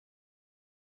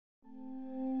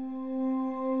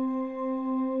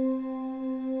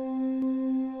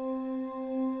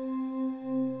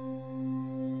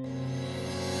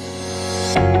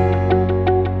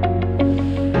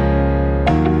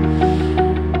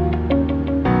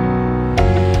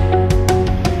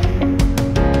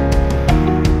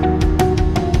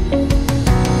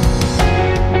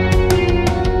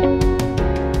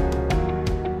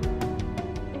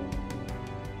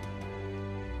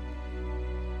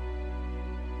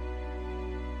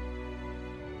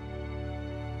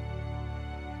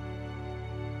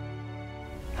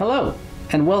Hello,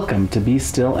 and welcome to Be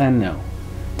Still and Know.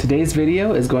 Today's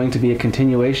video is going to be a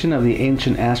continuation of the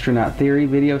Ancient Astronaut Theory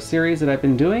video series that I've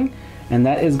been doing, and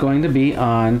that is going to be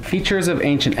on features of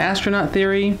ancient astronaut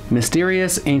theory,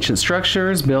 mysterious ancient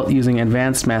structures built using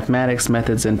advanced mathematics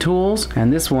methods and tools,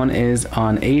 and this one is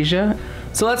on Asia.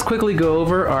 So let's quickly go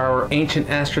over our ancient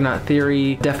astronaut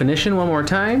theory definition one more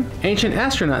time. Ancient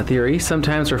astronaut theory,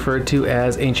 sometimes referred to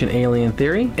as ancient alien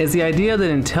theory, is the idea that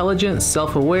intelligent,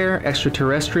 self-aware,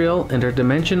 extraterrestrial,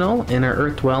 interdimensional, inner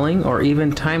Earth-dwelling, or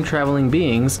even time-traveling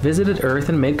beings visited Earth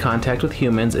and made contact with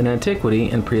humans in antiquity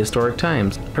and prehistoric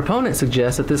times. Proponents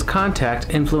suggest that this contact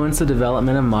influenced the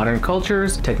development of modern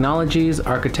cultures, technologies,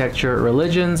 architecture,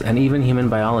 religions, and even human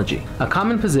biology. A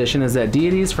common position is that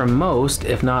deities from most,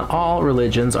 if not all, religions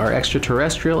are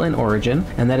extraterrestrial in origin,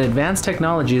 and that advanced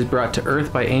technologies brought to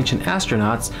Earth by ancient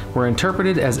astronauts were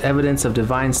interpreted as evidence of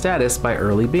divine status by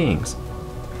early beings.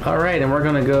 Alright, and we're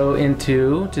going to go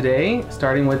into today,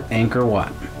 starting with Angkor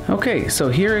Wat. Okay, so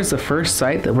here is the first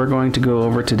site that we're going to go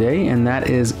over today, and that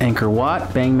is Angkor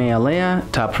Wat, Bang Mealea,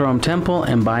 Ta Prohm Temple,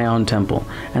 and Bayon Temple.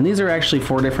 And these are actually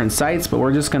 4 different sites, but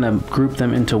we're just going to group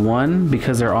them into one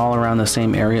because they're all around the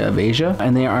same area of Asia.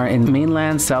 And they are in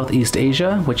mainland Southeast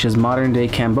Asia, which is modern-day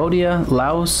Cambodia,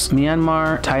 Laos,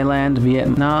 Myanmar, Thailand,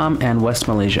 Vietnam, and West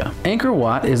Malaysia. Angkor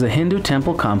Wat is a Hindu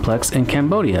temple complex in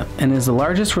Cambodia and is the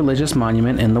largest religious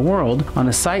monument in the world on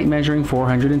a site measuring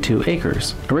 402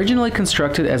 acres. Originally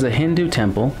constructed as a Hindu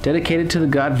temple dedicated to the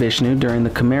god Vishnu during the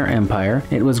Khmer Empire,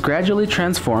 it was gradually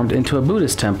transformed into a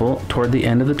Buddhist temple toward the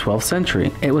end of the 12th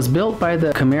century. It was built by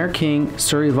the Khmer king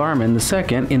Suryavarman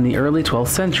II in the early 12th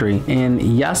century in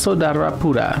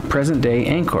Yasodharapura, present-day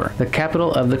Angkor, the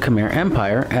capital of the Khmer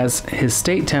Empire, as his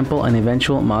state temple and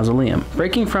eventual mausoleum.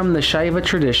 Breaking from the Shaiva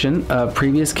tradition of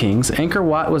previous kings, Angkor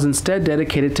Wat was instead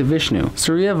dedicated to Vishnu.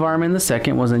 Suryavarman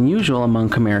II was unusual among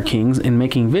Khmer kings in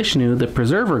making Vishnu the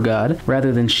preserver god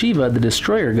rather than Shiva, the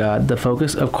destroyer god, the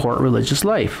focus of court religious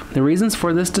life. The reasons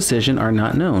for this decision are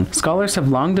not known. Scholars have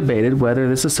long debated whether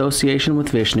this association with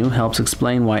Vishnu helps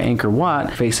explain why Angkor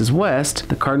Wat faces west,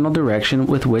 the cardinal direction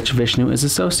with which Vishnu is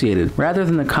associated, rather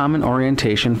than the common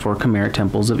orientation for Khmer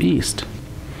temples of east.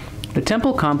 The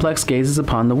temple complex gazes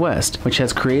upon the west, which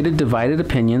has created divided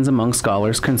opinions among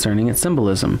scholars concerning its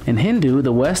symbolism. In Hindu,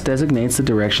 the west designates the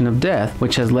direction of death,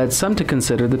 which has led some to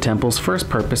consider the temple's first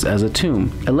purpose as a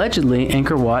tomb. Allegedly,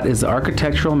 Angkor Wat is the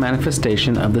architectural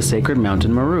manifestation of the sacred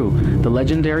mountain Meru, the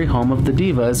legendary home of the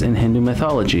Devas in Hindu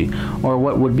mythology, or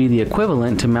what would be the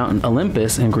equivalent to Mount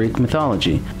Olympus in Greek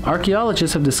mythology.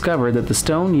 Archaeologists have discovered that the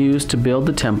stone used to build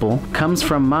the temple comes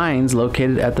from mines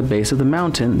located at the base of the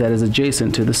mountain that is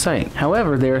adjacent to the site.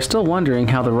 However, they are still wondering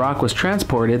how the rock was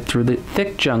transported through the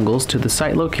thick jungles to the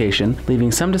site location,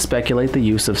 leaving some to speculate the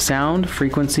use of sound,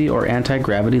 frequency, or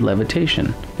anti-gravity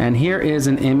levitation. And here is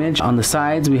an image. On the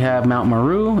sides we have Mount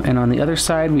Meru, and on the other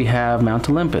side we have Mount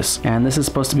Olympus. And this is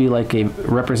supposed to be like a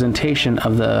representation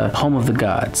of the home of the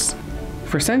gods.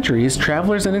 For centuries,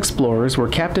 travelers and explorers were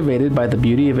captivated by the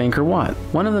beauty of Angkor Wat.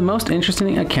 One of the most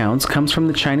interesting accounts comes from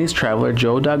the Chinese traveler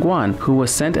Zhou Daguan, who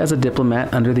was sent as a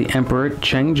diplomat under the Emperor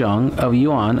Chengzong of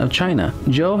Yuan of China.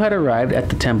 Zhou had arrived at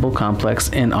the temple complex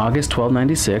in August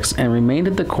 1296 and remained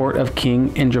at the court of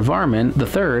King Indravarman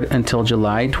III until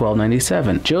July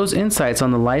 1297. Zhou's insights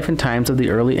on the life and times of the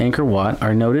early Angkor Wat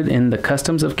are noted in The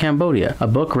Customs of Cambodia, a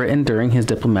book written during his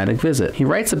diplomatic visit. He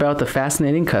writes about the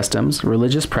fascinating customs,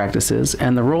 religious practices,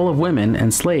 and the role of women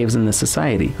and slaves in this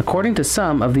society. According to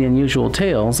some of the unusual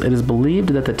tales, it is believed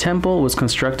that the temple was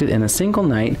constructed in a single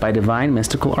night by divine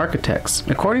mystical architects.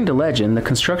 According to legend, the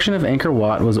construction of Angkor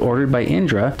Wat was ordered by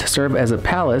Indra to serve as a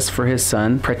palace for his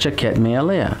son Prechakhet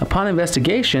Mealea. Upon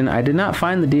investigation, I did not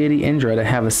find the deity Indra to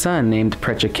have a son named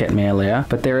Prechakhet Mealea,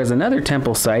 but there is another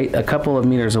temple site a couple of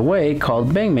meters away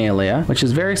called Bang Mealea, which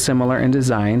is very similar in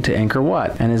design to Angkor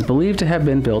Wat and is believed to have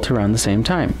been built around the same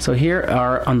time. So here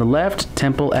are on the left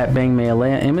temple at Bang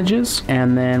Mealea images,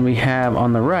 and then we have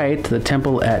on the right the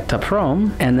temple at Ta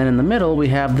Prohm, and then in the middle we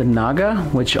have the Naga,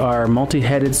 which are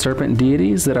multi-headed serpent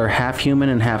deities that are half human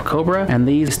and half cobra, and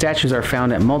these statues are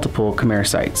found at multiple Khmer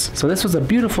sites. So this was a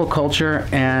beautiful culture,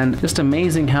 and just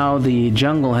amazing how the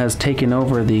jungle has taken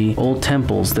over the old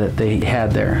temples that they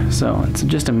had there. So it's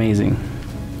just amazing.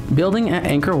 Building at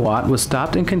Angkor Wat was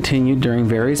stopped and continued during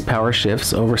various power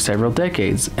shifts over several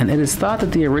decades, and it is thought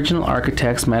that the original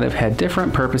architects might have had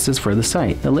different purposes for the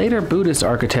site. The later Buddhist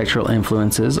architectural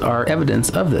influences are evidence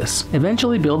of this.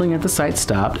 Eventually, building at the site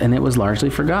stopped and it was largely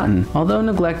forgotten. Although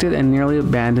neglected and nearly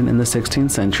abandoned in the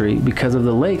 16th century because of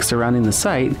the lake surrounding the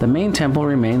site, the main temple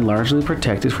remained largely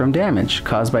protected from damage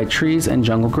caused by trees and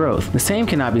jungle growth. The same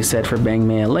cannot be said for Bang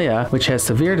Mealea, which has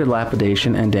severe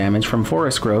dilapidation and damage from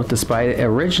forest growth despite it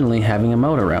originally having a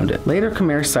moat around it. Later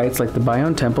Khmer sites like the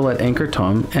Bayon Temple at Angkor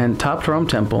Thom and Top Throm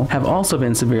Temple have also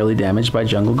been severely damaged by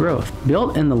jungle growth.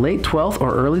 Built in the late 12th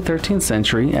or early 13th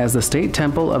century as the state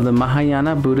temple of the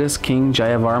Mahayana Buddhist king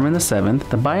Jayavarman VII,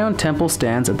 the Bayon Temple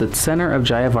stands at the center of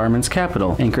Jayavarman's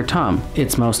capital, Angkor Thom.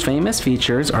 Its most famous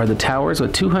features are the towers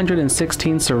with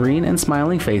 216 serene and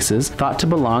smiling faces thought to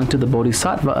belong to the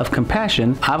Bodhisattva of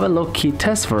compassion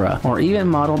Avalokitesvara, or even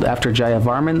modeled after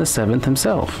Jayavarman VII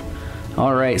himself.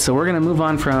 Alright, so we're going to move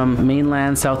on from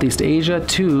mainland Southeast Asia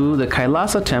to the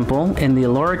Kailasa Temple in the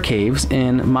Ellora Caves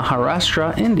in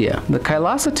Maharashtra, India. The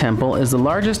Kailasa Temple is the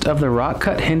largest of the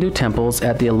rock-cut Hindu temples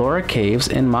at the Ellora Caves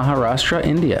in Maharashtra,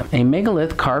 India. A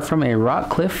megalith carved from a rock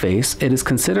cliff face, it is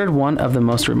considered one of the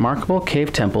most remarkable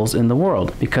cave temples in the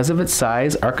world because of its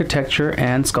size, architecture,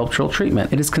 and sculptural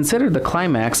treatment. It is considered the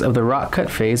climax of the rock-cut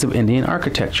phase of Indian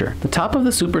architecture. The top of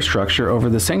the superstructure over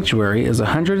the sanctuary is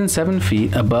 107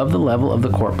 feet above the level of the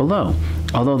court below,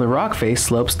 although the rock face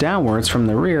slopes downwards from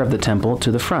the rear of the temple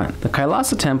to the front. The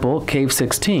Kailasa Temple, Cave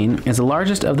 16, is the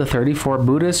largest of the 34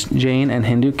 Buddhist, Jain, and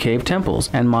Hindu cave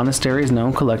temples and monasteries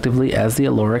known collectively as the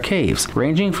Ellora Caves,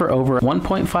 ranging for over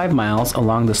 1.5 miles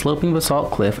along the sloping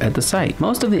basalt cliff at the site.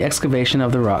 Most of the excavation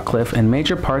of the rock cliff and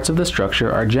major parts of the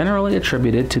structure are generally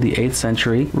attributed to the 8th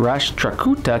century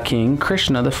Rashtrakuta king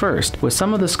Krishna I, with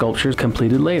some of the sculptures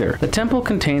completed later. The temple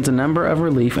contains a number of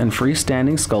relief and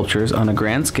freestanding sculptures on a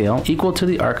grand scale equal to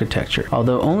the architecture,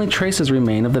 although only traces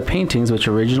remain of the paintings which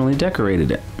originally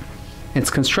decorated it. Its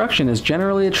construction is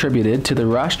generally attributed to the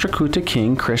Rashtrakuta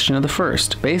king Krishna I,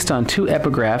 based on two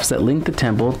epigraphs that link the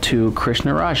temple to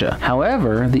Krishna Raja.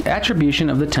 However, the attribution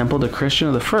of the temple to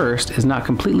Krishna I is not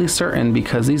completely certain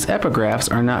because these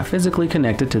epigraphs are not physically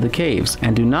connected to the caves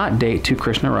and do not date to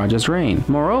Krishna Raja's reign.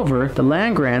 Moreover, the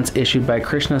land grants issued by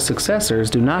Krishna's successors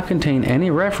do not contain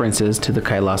any references to the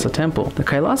Kailasa Temple. The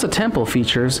Kailasa Temple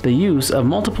features the use of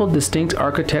multiple distinct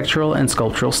architectural and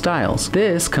sculptural styles.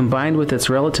 This, combined with its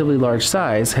relatively large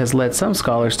size, has led some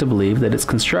scholars to believe that its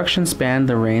construction spanned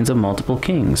the reigns of multiple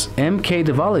kings. M.K.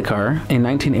 Devalikar, in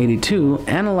 1982,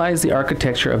 analyzed the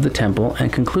architecture of the temple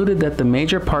and concluded that the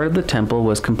major part of the temple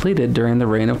was completed during the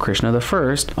reign of Krishna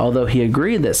I, although he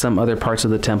agreed that some other parts of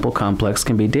the temple complex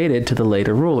can be dated to the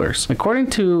later rulers.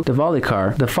 According to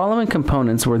Devalikar, the following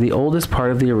components were the oldest part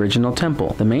of the original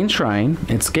temple: the main shrine,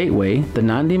 its gateway, the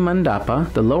Nandi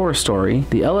Mandapa, the lower story,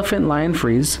 the elephant lion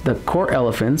frieze, the court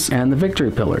elephants, and the victory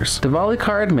pillars.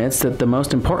 Devalikar admits that the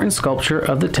most important sculpture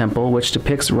of the temple, which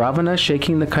depicts Ravana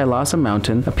shaking the Kailasa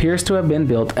mountain, appears to have been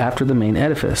built after the main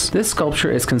edifice. This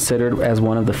sculpture is considered as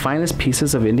one of the finest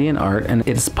pieces of Indian art, and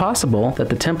it is possible that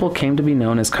the temple came to be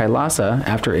known as Kailasa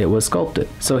after it was sculpted.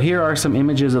 So here are some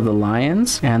images of the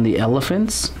lions and the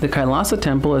elephants. The Kailasa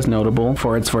temple is notable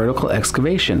for its vertical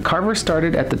excavation. Carvers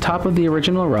started at the top of the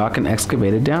original rock and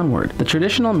excavated downward. The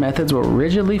traditional methods were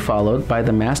rigidly followed by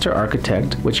the master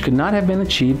architect, which could not have been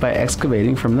achieved by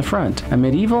excavating from the front. A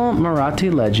medieval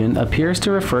Marathi legend appears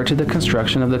to refer to the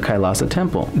construction of the Kailasa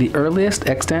temple. The earliest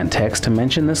extant text to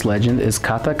mention this legend is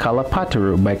Katha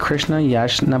Kalapataru by Krishna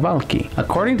Yash Navalki.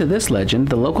 According to this legend,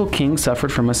 the local king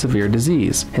suffered from a severe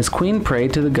disease. His queen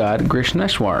prayed to the god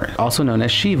Grishneshwar, also known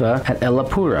as Shiva, at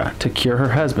Elapura to cure her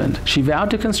husband. She vowed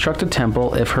to construct a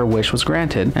temple if her wish was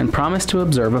granted, and promised to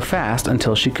observe a fast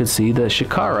until she could see the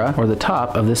shikara, or the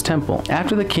top, of this temple.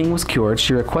 After the king was cured,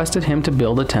 she requested him to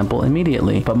build a temple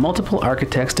immediately, but multiple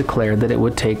architects declared that it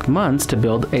would take months to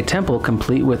build a temple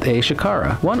complete with a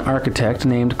shikara. One architect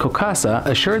named Kokasa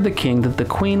assured the king that the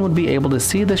queen would be able to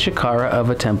see the shikara of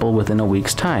a temple within a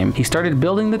week's time. He started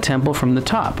building the temple from the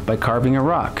top by carving a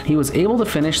rock. He was able to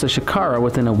finish the shikara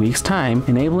within a week's time,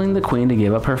 enabling the queen to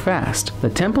give up her fast. The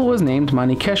temple was named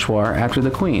Manikeshwar after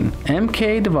the queen.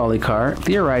 M.K. Devalikar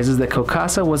theorizes that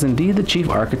Kokasa was indeed the chief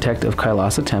architect of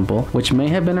Kailasa temple, which may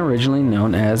have been originally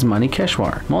known as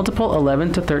Manikeshwar. Multiple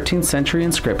 11th to 13th century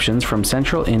inscriptions from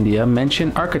central India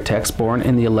mention architects born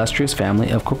in the illustrious family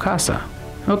of Kokasa.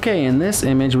 Okay, in this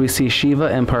image we see Shiva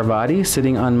and Parvati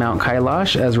sitting on Mount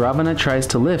Kailash as Ravana tries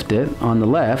to lift it. On the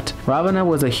left, Ravana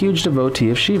was a huge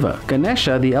devotee of Shiva.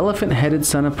 Ganesha, the elephant-headed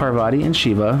son of Parvati and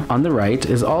Shiva, on the right,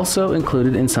 is also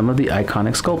included in some of the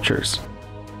iconic sculptures.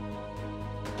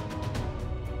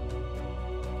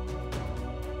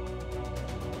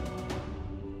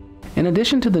 In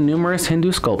addition to the numerous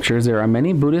Hindu sculptures, there are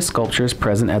many Buddhist sculptures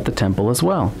present at the temple as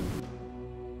well.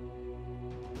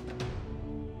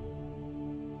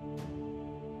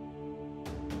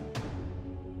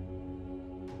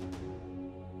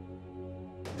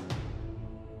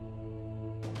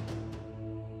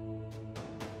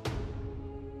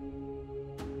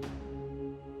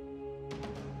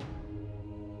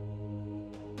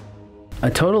 A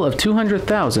total of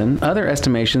 200,000, other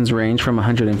estimations range from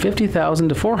 150,000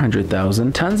 to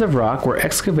 400,000 tons of rock were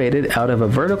excavated out of a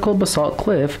vertical basalt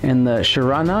cliff in the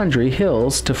Sharanandri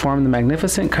Hills to form the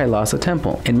magnificent Kailasa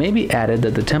Temple. It may be added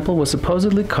that the temple was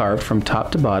supposedly carved from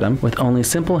top to bottom with only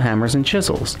simple hammers and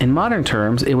chisels. In modern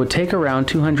terms, it would take around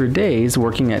 200 days,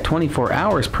 working at 24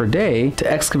 hours per day,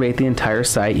 to excavate the entire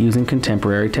site using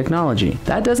contemporary technology.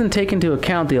 That doesn't take into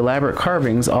account the elaborate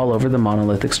carvings all over the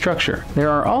monolithic structure.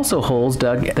 There are also holes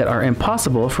dug that are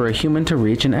impossible for a human to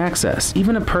reach and access.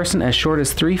 Even a person as short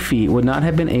as 3 feet would not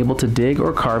have been able to dig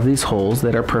or carve these holes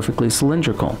that are perfectly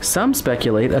cylindrical. Some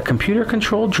speculate a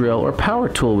computer-controlled drill or power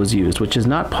tool was used, which is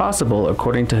not possible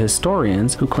according to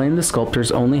historians who claim the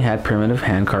sculptors only had primitive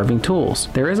hand-carving tools.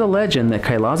 There is a legend that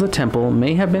Kailasa Temple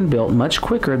may have been built much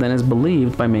quicker than is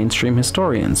believed by mainstream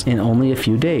historians, in only a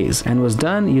few days, and was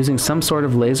done using some sort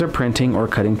of laser printing or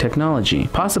cutting technology,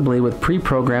 possibly with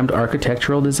pre-programmed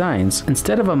architectural designs.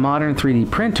 Instead of a modern 3D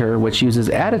printer, which uses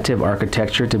additive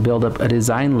architecture to build up a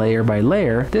design layer by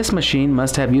layer, this machine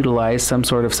must have utilized some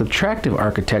sort of subtractive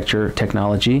architecture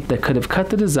technology that could have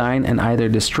cut the design and either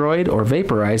destroyed or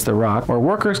vaporized the rock, or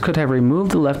workers could have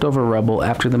removed the leftover rubble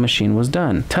after the machine was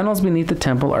done. Tunnels beneath the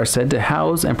temple are said to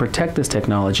house and protect this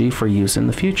technology for use in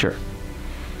the future.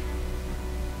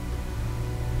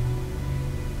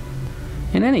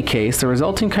 In any case, the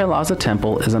resulting Kailasa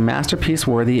Temple is a masterpiece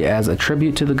worthy as a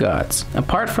tribute to the gods.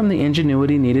 Apart from the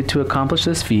ingenuity needed to accomplish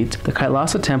this feat, the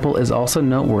Kailasa Temple is also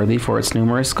noteworthy for its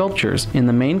numerous sculptures. In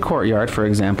the main courtyard, for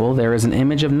example, there is an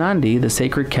image of Nandi, the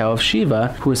sacred cow of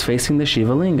Shiva, who is facing the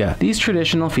Shiva Linga. These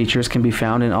traditional features can be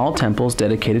found in all temples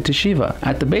dedicated to Shiva.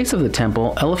 At the base of the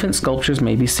temple, elephant sculptures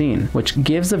may be seen, which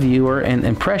gives the viewer an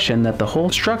impression that the whole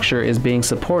structure is being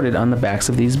supported on the backs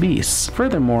of these beasts.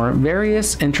 Furthermore,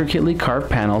 various intricately carved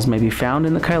panels may be found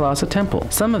in the Kailasa Temple.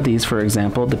 Some of these, for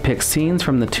example, depict scenes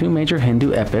from the two major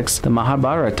Hindu epics, the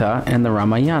Mahabharata and the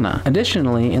Ramayana.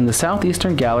 Additionally, in the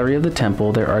southeastern gallery of the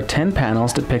temple, there are 10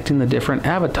 panels depicting the different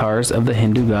avatars of the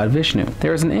Hindu god Vishnu.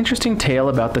 There is an interesting tale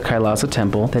about the Kailasa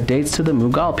Temple that dates to the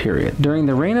Mughal period. During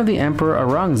the reign of the Emperor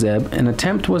Aurangzeb, an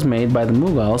attempt was made by the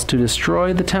Mughals to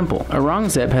destroy the temple.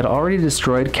 Aurangzeb had already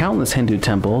destroyed countless Hindu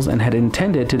temples and had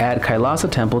intended to add Kailasa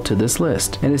Temple to this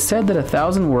list. It is said that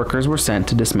 1,000 workers were sent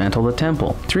to dismantle the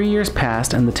temple. 3 years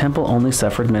passed and the temple only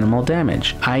suffered minimal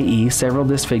damage, i.e. several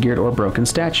disfigured or broken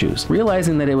statues.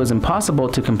 Realizing that it was impossible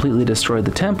to completely destroy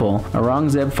the temple,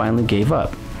 Aurangzeb finally gave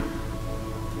up.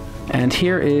 And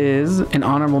here is an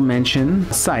honorable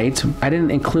mention site. I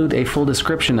didn't include a full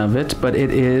description of it, but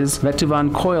it is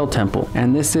Vetuvan Koil Temple.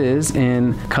 And this is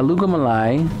in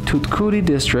Kalugumalai, Thoothukudi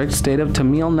district, state of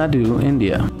Tamil Nadu,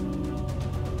 India.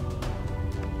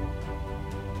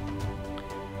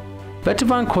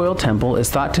 Vetuvan Koil Temple is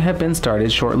thought to have been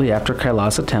started shortly after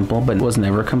Kailasa Temple, but was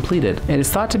never completed. It is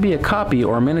thought to be a copy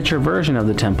or miniature version of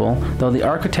the temple, though the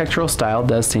architectural style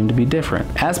does seem to be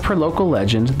different. As per local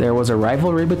legend, there was a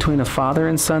rivalry between a father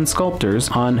and son sculptors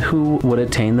on who would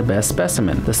attain the best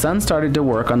specimen. The son started to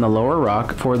work on the lower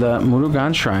rock for the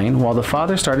Murugan shrine, while the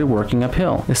father started working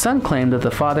uphill. The son claimed that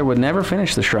the father would never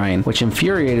finish the shrine, which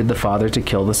infuriated the father to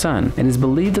kill the son. It is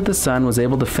believed that the son was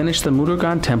able to finish the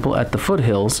Murugan temple at the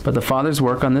foothills, but the father's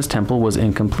work on this temple was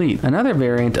incomplete. Another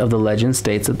variant of the legend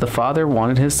states that the father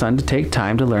wanted his son to take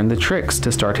time to learn the tricks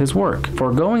to start his work.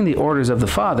 Foregoing the orders of the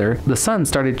father, the son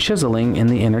started chiseling in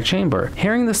the inner chamber.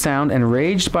 Hearing the sound and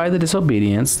raged by the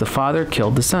disobedience, the father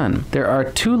killed the son. There are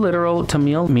two literal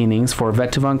Tamil meanings for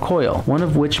Vetuvan Koil, one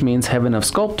of which means heaven of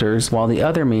sculptors, while the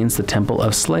other means the temple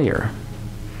of slayer.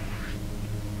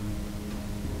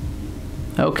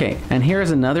 Okay, and here's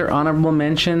another honorable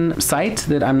mention site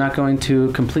that I'm not going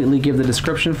to completely give the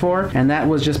description for, and that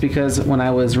was just because when I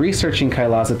was researching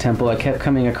Kailasa Temple, I kept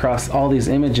coming across all these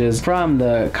images from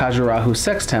the Khajuraho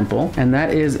Sex Temple, and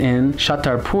that is in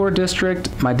Chhatarpur district,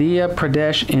 Madhya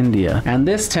Pradesh, India. And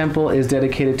this temple is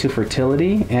dedicated to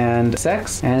fertility and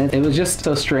sex, and it was just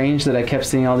so strange that I kept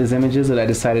seeing all these images that I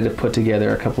decided to put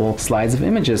together a couple slides of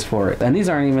images for it. And these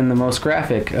aren't even the most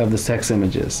graphic of the sex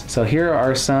images. So here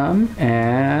are some,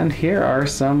 and here are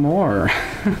some more.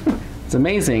 It's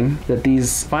amazing that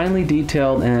these finely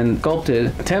detailed and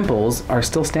sculpted temples are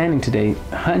still standing today,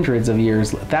 hundreds of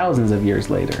years, thousands of years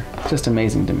later. Just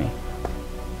amazing to me.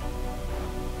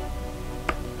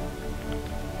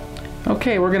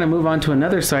 Okay, we're going to move on to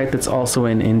another site that's also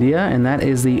in India, and that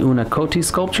is the Annunaki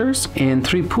sculptures in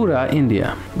Tripura,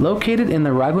 India. Located in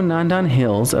the Raghunandan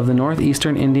Hills of the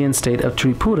northeastern Indian state of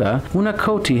Tripura,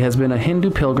 Annunaki has been a Hindu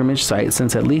pilgrimage site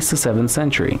since at least the 7th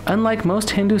century. Unlike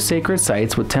most Hindu sacred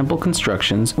sites with temple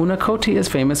constructions, Annunaki is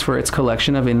famous for its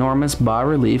collection of enormous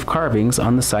bas-relief carvings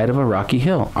on the side of a rocky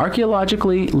hill.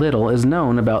 Archaeologically little is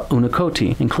known about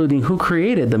Annunaki, including who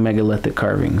created the megalithic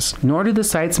carvings. Nor do the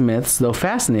site's myths, though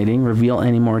fascinating, reveal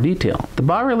any more detail. The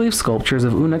bas-relief sculptures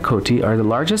of Annunaki are the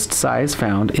largest size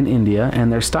found in India,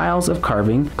 and their styles of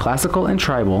carving, classical and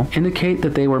tribal, indicate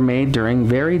that they were made during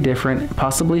very different,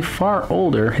 possibly far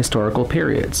older historical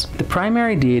periods. The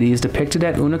primary deities depicted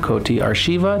at Annunaki are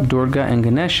Shiva, Durga, and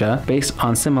Ganesha, based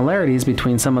on similarities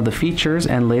between some of the features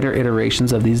and later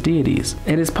iterations of these deities.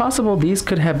 It is possible these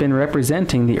could have been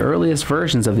representing the earliest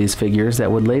versions of these figures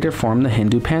that would later form the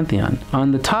Hindu pantheon.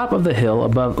 On the top of the hill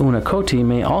above Annunaki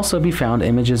may also be found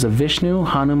images of Vishnu,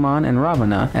 Hanuman, and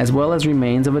Ravana, as well as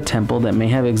remains of a temple that may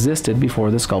have existed before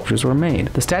the sculptures were made.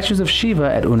 The statues of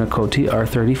Shiva at Annunaki are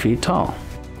 30 feet tall.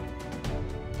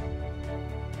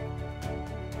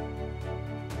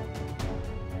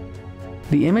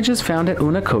 The images found at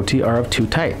Annunaki are of two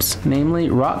types, namely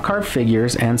rock-carved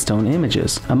figures and stone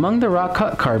images. Among the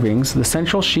rock-cut carvings, the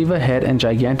central Shiva head and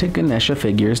gigantic Ganesha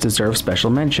figures deserve special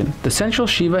mention. The central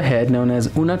Shiva head, known as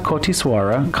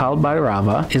Annunakoteswara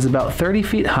Kalbhairava, is about 30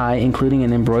 feet high, including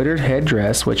an embroidered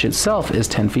headdress, which itself is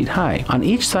 10 feet high. On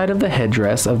each side of the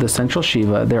headdress of the central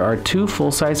Shiva, there are two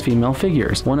full-size female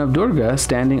figures, one of Durga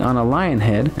standing on a lion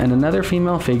head and another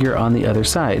female figure on the other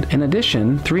side. In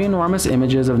addition, 3 enormous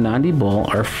images of Nandi bull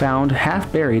are found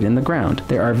half buried in the ground.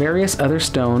 There are various other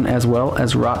stone as well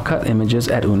as rock-cut images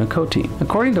at Annunaki.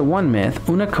 According to one myth,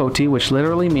 Annunaki, which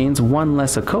literally means one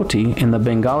less a koti in the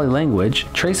Bengali language,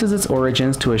 traces its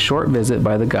origins to a short visit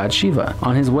by the god Shiva.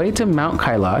 On his way to Mount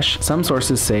Kailash, some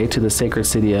sources say to the sacred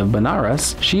city of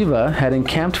Banaras, Shiva had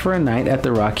encamped for a night at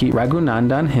the rocky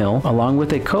Raghunandan hill along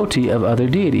with a koti of other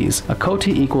deities. A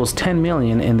koti equals 10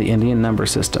 million in the Indian number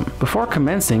system. Before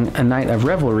commencing a night of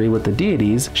revelry with the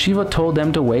deities, Shiva told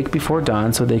them to wake before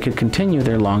dawn so they could continue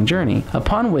their long journey.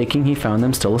 Upon waking, he found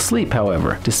them still asleep,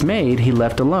 however. Dismayed, he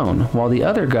left alone, while the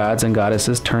other gods and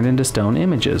goddesses turned into stone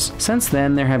images. Since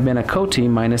then, there have been a koti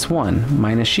 -1,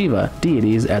 minus Shiva,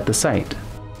 deities at the site.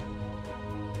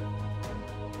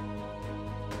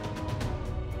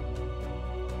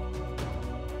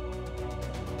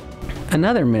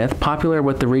 Another myth, popular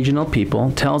with the regional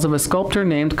people, tells of a sculptor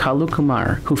named Kalu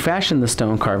Kumar, who fashioned the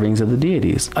stone carvings of the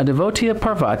deities. A devotee of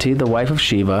Parvati, the wife of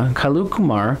Shiva, Kalu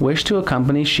Kumar wished to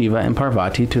accompany Shiva and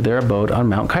Parvati to their abode on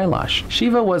Mount Kailash.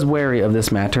 Shiva was wary of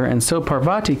this matter, and so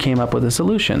Parvati came up with a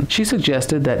solution. She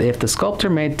suggested that if the sculptor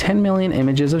made 10 million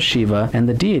images of Shiva and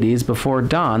the deities before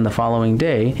dawn the following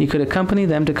day, he could accompany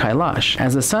them to Kailash.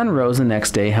 As the sun rose the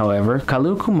next day, however,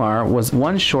 Kalu Kumar was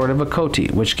one short of a koti,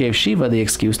 which gave Shiva the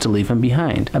excuse to leave him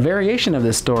behind. A variation of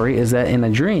this story is that in a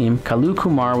dream, Kalu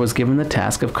Kumar was given the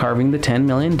task of carving the 10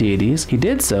 million deities. He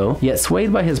did so, yet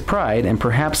swayed by his pride and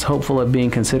perhaps hopeful of being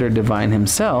considered divine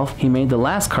himself, he made the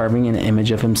last carving an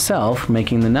image of himself,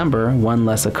 making the number one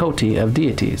less a koti of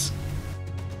deities.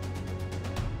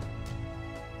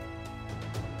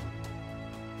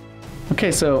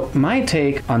 Okay, so my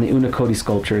take on the Annunaki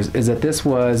sculptures is that this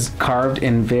was carved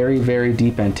in very, very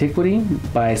deep antiquity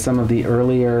by some of the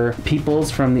earlier peoples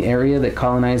from the area that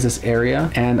colonized this area,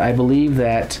 and I believe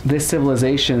that this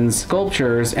civilization's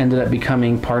sculptures ended up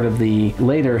becoming part of the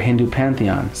later Hindu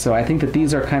pantheon. So I think that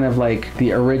these are kind of like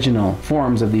the original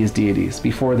forms of these deities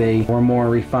before they were more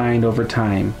refined over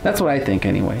time. That's what I think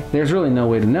anyway. There's really no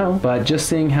way to know, but just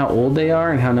seeing how old they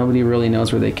are and how nobody really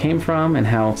knows where they came from and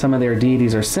how some of their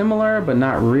deities are similar but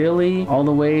not really all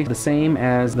the way the same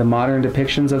as the modern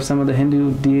depictions of some of the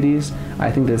Hindu deities,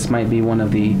 I think this might be one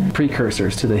of the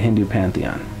precursors to the Hindu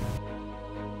pantheon.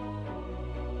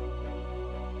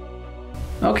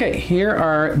 Okay, here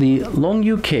are the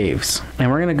Longyu Caves,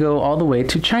 and we're going to go all the way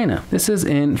to China. This is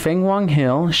in Fenghuang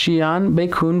Hill, Xi'an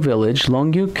Beikun Village,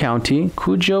 Longyu County,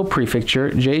 Kuzhou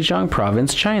Prefecture, Zhejiang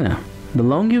Province, China. The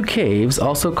Longyu Caves,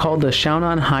 also called the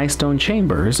Shaonan High Stone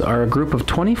Chambers, are a group of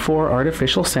 24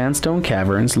 artificial sandstone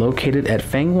caverns located at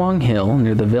Fenghuang Hill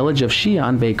near the village of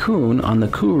Xi'an Beikun on the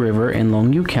Ku River in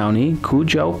Longyu County,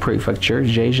 Kuzhou Prefecture,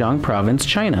 Zhejiang Province,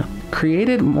 China.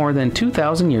 Created more than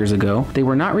 2,000 years ago, they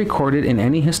were not recorded in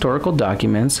any historical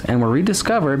documents and were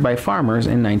rediscovered by farmers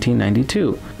in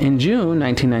 1992. In June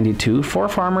 1992, 4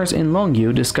 farmers in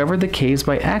Longyu discovered the caves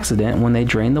by accident when they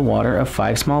drained the water of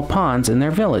 5 small ponds in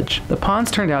their village. The ponds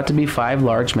turned out to be 5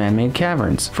 large man-made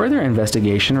caverns. Further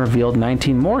investigation revealed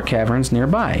 19 more caverns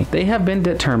nearby. They have been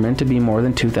determined to be more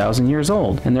than 2,000 years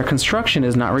old, and their construction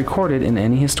is not recorded in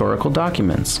any historical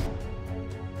documents.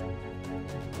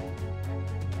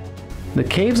 The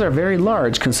caves are very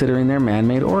large considering their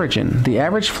man-made origin. The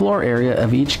average floor area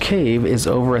of each cave is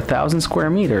over 1,000 square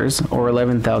meters, or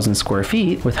 11,000 square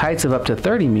feet, with heights of up to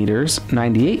 30 meters,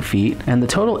 98 feet, and the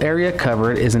total area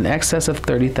covered is in excess of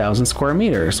 30,000 square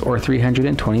meters, or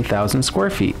 320,000 square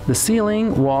feet. The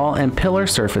ceiling, wall, and pillar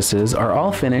surfaces are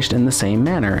all finished in the same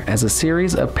manner, as a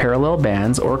series of parallel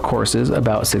bands or courses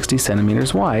about 60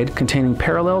 centimeters wide, containing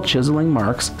parallel chiseling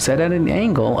marks set at an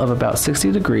angle of about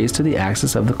 60 degrees to the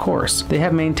axis of the course. They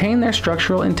have maintained their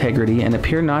structural integrity and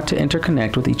appear not to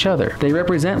interconnect with each other. They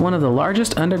represent one of the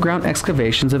largest underground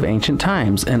excavations of ancient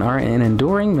times and are an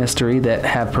enduring mystery that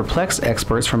have perplexed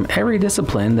experts from every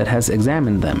discipline that has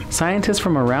examined them. Scientists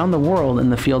from around the world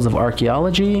in the fields of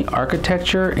archaeology,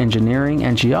 architecture, engineering,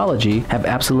 and geology have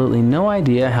absolutely no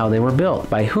idea how they were built,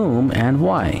 by whom, and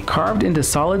why. Carved into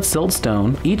solid silt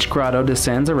stone, each grotto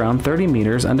descends around 30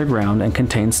 meters underground and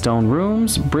contains stone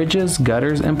rooms, bridges,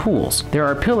 gutters, and pools. There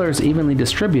are pillars evenly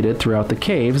distributed throughout the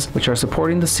caves, which are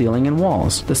supporting the ceiling and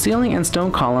walls. The ceiling and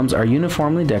stone columns are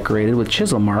uniformly decorated with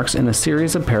chisel marks in a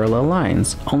series of parallel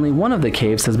lines. Only one of the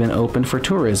caves has been opened for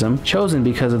tourism, chosen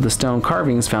because of the stone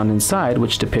carvings found inside,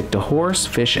 which depict a horse,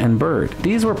 fish, and bird.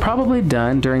 These were probably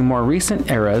done during more recent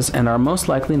eras and are most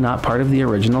likely not part of the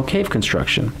original cave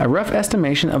construction. A rough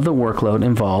estimation of the workload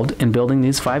involved in building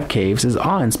these 5 caves is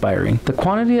awe-inspiring. The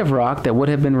quantity of rock that would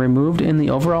have been removed in the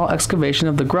overall excavation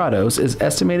of the grottos is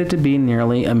estimated to be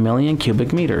nearly 1 million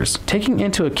cubic meters. Taking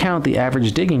into account the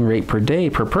average digging rate per day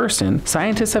per person,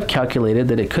 scientists have calculated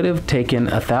that it could have taken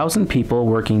 1,000 people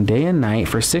working day and night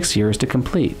for 6 years to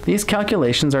complete. These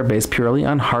calculations are based purely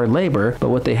on hard labor, but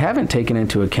what they haven't taken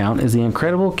into account is the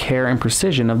incredible care and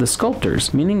precision of the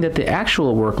sculptors, meaning that the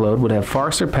actual workload would have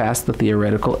far surpassed the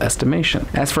theoretical estimation.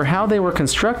 As for how they were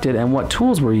constructed and what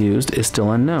tools were used is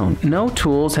still unknown. No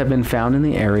tools have been found in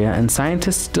the area, and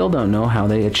scientists still don't know how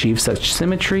they achieved such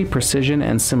symmetry, precision,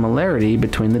 and similarity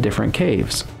between the different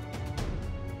caves.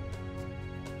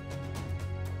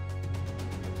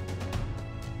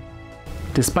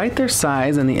 Despite their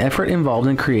size and the effort involved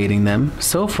in creating them,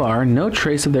 so far no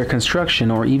trace of their construction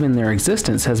or even their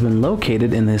existence has been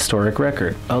located in the historic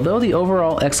record. Although the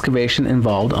overall excavation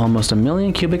involved almost 1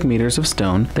 million cubic meters of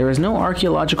stone, there is no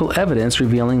archaeological evidence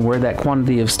revealing where that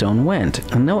quantity of stone went,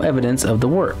 and no evidence of the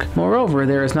work. Moreover,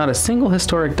 there is not a single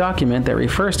historic document that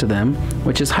refers to them,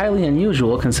 which is highly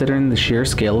unusual considering the sheer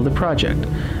scale of the project.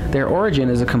 Their origin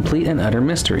is a complete and utter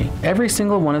mystery. Every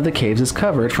single one of the caves is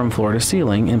covered from floor to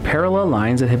ceiling in parallel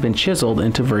lines that have been chiseled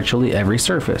into virtually every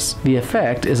surface. The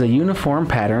effect is a uniform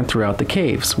pattern throughout the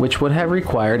caves, which would have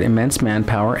required immense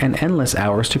manpower and endless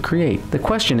hours to create. The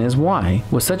question is why?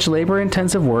 Was such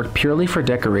labor-intensive work purely for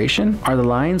decoration? Are the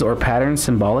lines or patterns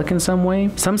symbolic in some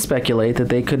way? Some speculate that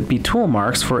they could be tool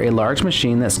marks for a large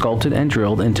machine that sculpted and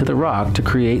drilled into the rock to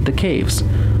create the caves.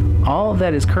 All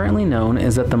that is currently known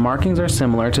is that the markings are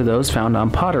similar to those found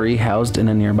on pottery housed in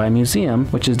a nearby museum,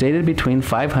 which is dated between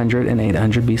 500 and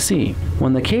 800 BC.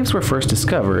 When the caves were first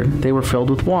discovered, they were filled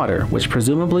with water, which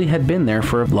presumably had been there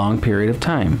for a long period of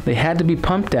time. They had to be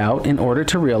pumped out in order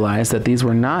to realize that these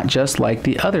were not just like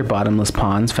the other bottomless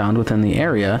ponds found within the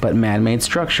area, but man-made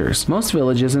structures. Most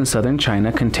villages in southern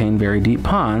China contain very deep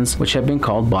ponds, which have been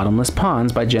called bottomless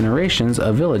ponds by generations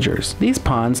of villagers. These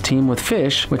ponds teem with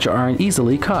fish, which are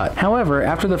easily caught. However,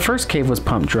 after the first cave was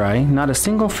pumped dry, not a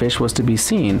single fish was to be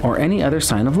seen, or any other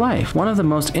sign of life. One of the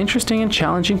most interesting and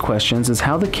challenging questions is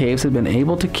how the caves have been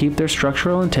able to keep their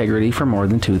structural integrity for more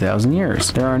than 2,000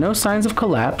 years. There are no signs of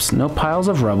collapse, no piles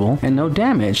of rubble, and no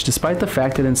damage, despite the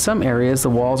fact that in some areas the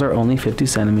walls are only 50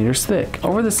 centimeters thick.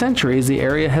 Over the centuries, the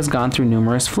area has gone through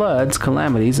numerous floods,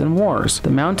 calamities, and wars. The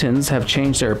mountains have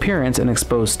changed their appearance and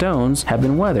exposed stones have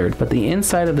been weathered, but the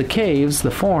inside of the caves,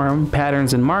 the form,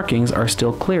 patterns, and markings are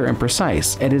still clear and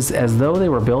precise. It is as though they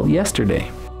were built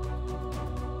yesterday.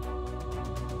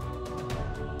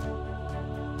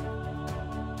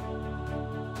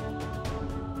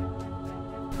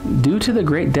 Due to the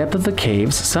great depth of the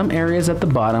caves, some areas at the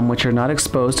bottom which are not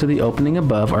exposed to the opening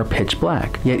above are pitch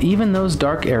black. Yet even those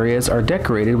dark areas are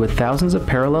decorated with thousands of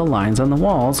parallel lines on the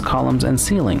walls, columns, and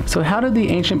ceiling. So how did the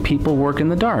ancient people work in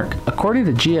the dark? According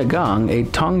to Jia Gong, a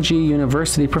Tongji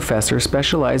University professor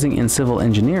specializing in civil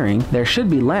engineering, there should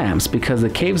be lamps because the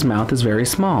cave's mouth is very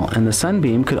small, and the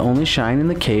sunbeam could only shine in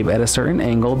the cave at a certain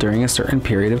angle during a certain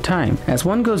period of time. As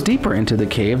one goes deeper into the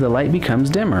cave, the light becomes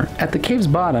dimmer. At the cave's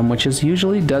bottom, which is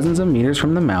usually dozens of meters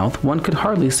from the mouth, one could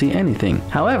hardly see anything.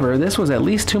 However, this was at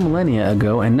least 2 millennia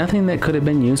ago, and nothing that could have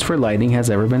been used for lighting has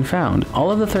ever been found. All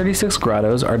of the 36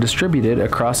 grottos are distributed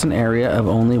across an area of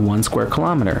only 1 square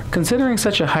kilometer. Considering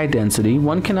such a high density,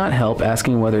 one cannot help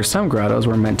asking whether some grottos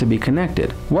were meant to be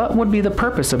connected. What would be the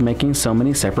purpose of making so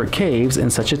many separate caves in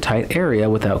such a tight area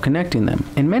without connecting them?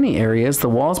 In many areas, the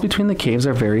walls between the caves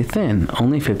are very thin,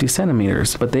 only 50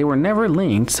 centimeters, but they were never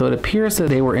linked, so it appears that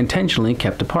they were intentionally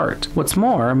kept apart. What's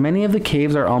more, many of the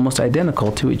caves are almost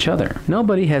identical to each other.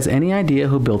 Nobody has any idea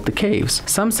who built the caves.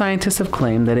 Some scientists have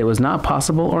claimed that it was not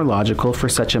possible or logical for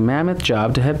such a mammoth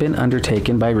job to have been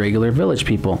undertaken by regular village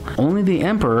people. Only the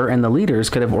emperor and the leaders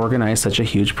could have organized such a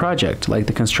huge project, like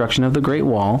the construction of the Great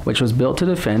Wall, which was built to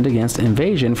defend against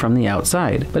invasion from the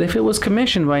outside. But if it was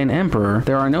commissioned by an emperor,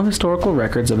 there are no historical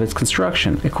records of its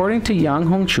construction. According to Yang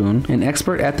Hongchun, an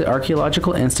expert at the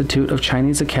Archaeological Institute of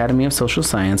Chinese Academy of Social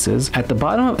Sciences, at the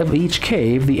bottom of each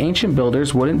cave, the ancient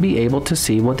builders wouldn't be able to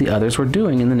see what the others were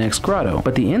doing in the next grotto,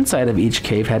 but the inside of each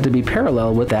cave had to be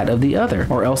parallel with that of the other,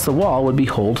 or else the wall would be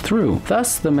holed through.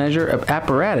 Thus, the measure of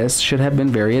apparatus should have been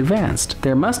very advanced.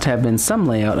 There must have been some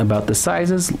layout about the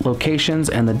sizes, locations,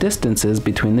 and the distances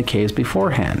between the caves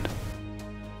beforehand.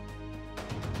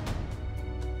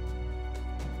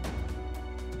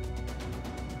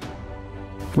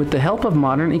 With the help of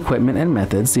modern equipment and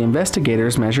methods, the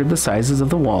investigators measured the sizes of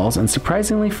the walls and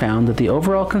surprisingly found that the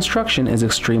overall construction is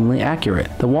extremely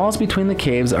accurate. The walls between the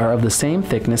caves are of the same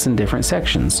thickness in different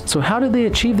sections. So how did they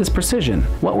achieve this precision?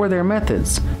 What were their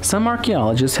methods? Some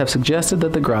archaeologists have suggested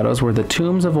that the grottos were the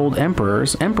tombs of old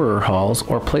emperors, emperor halls,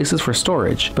 or places for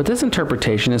storage, but this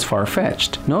interpretation is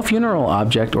far-fetched. No funeral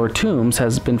object or tombs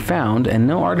has been found and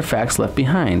no artifacts left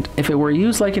behind. If it were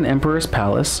used like an emperor's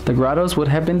palace, the grottos would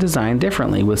have been designed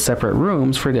differently, with separate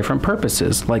rooms for different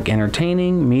purposes, like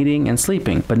entertaining, meeting, and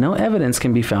sleeping, but no evidence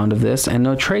can be found of this and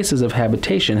no traces of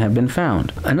habitation have been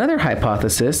found. Another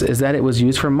hypothesis is that it was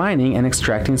used for mining and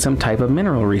extracting some type of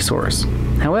mineral resource.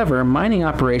 However, mining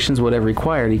operations would have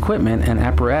required equipment and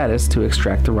apparatus to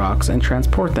extract the rocks and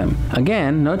transport them.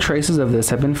 Again, no traces of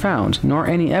this have been found, nor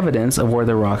any evidence of where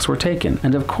the rocks were taken.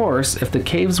 And of course, if the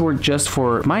caves were just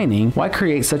for mining, why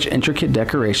create such intricate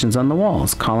decorations on the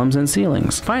walls, columns, and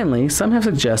ceilings? Finally, some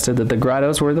have suggested that the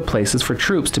grottos were the places for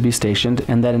troops to be stationed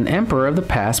and that an emperor of the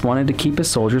past wanted to keep his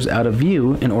soldiers out of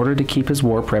view in order to keep his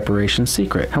war preparations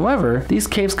secret. However, these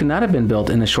caves could not have been built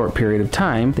in a short period of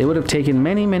time. They would have taken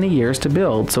many, many years to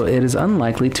build, so it is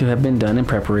unlikely to have been done in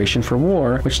preparation for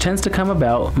war, which tends to come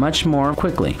about much more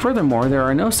quickly. Furthermore, there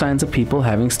are no signs of people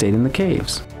having stayed in the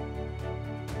caves.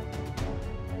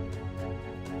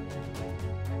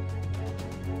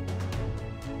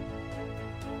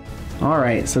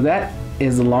 Alright, so that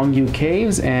is the Longyu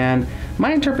Caves, and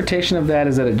my interpretation of that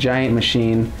is that a giant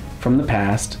machine from the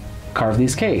past carved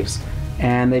these caves.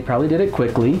 And they probably did it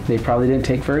quickly, they probably didn't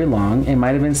take very long. It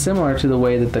might have been similar to the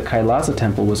way that the Kailasa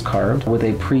temple was carved, with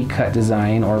a pre-cut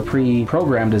design or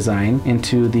pre-programmed design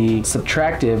into the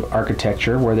subtractive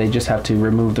architecture where they just have to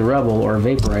remove the rubble or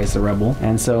vaporize the rubble.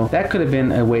 And so that could have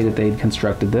been a way that they'd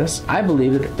constructed this. I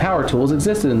believe that power tools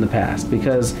existed in the past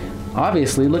because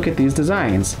obviously look at these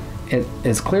designs. It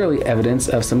is clearly evidence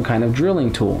of some kind of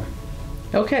drilling tool.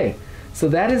 Okay, so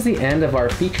that is the end of our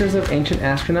Features of Ancient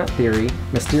Astronaut Theory,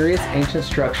 Mysterious Ancient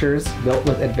Structures Built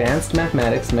with Advanced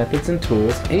Mathematics, Methods, and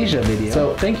Tools Asia video.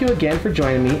 So thank you again for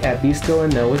joining me at Be Still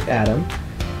and Know with Adam.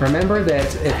 Remember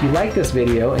that if you like this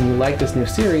video and you like this new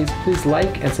series, please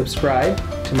like and subscribe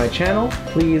to my channel.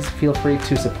 Please feel free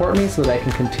to support me so that I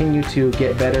can continue to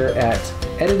get better at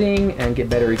editing and get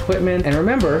better equipment. And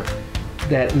remember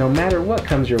that no matter what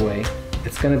comes your way,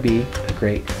 it's going to be a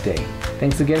great day.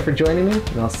 Thanks again for joining me,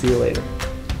 and I'll see you later.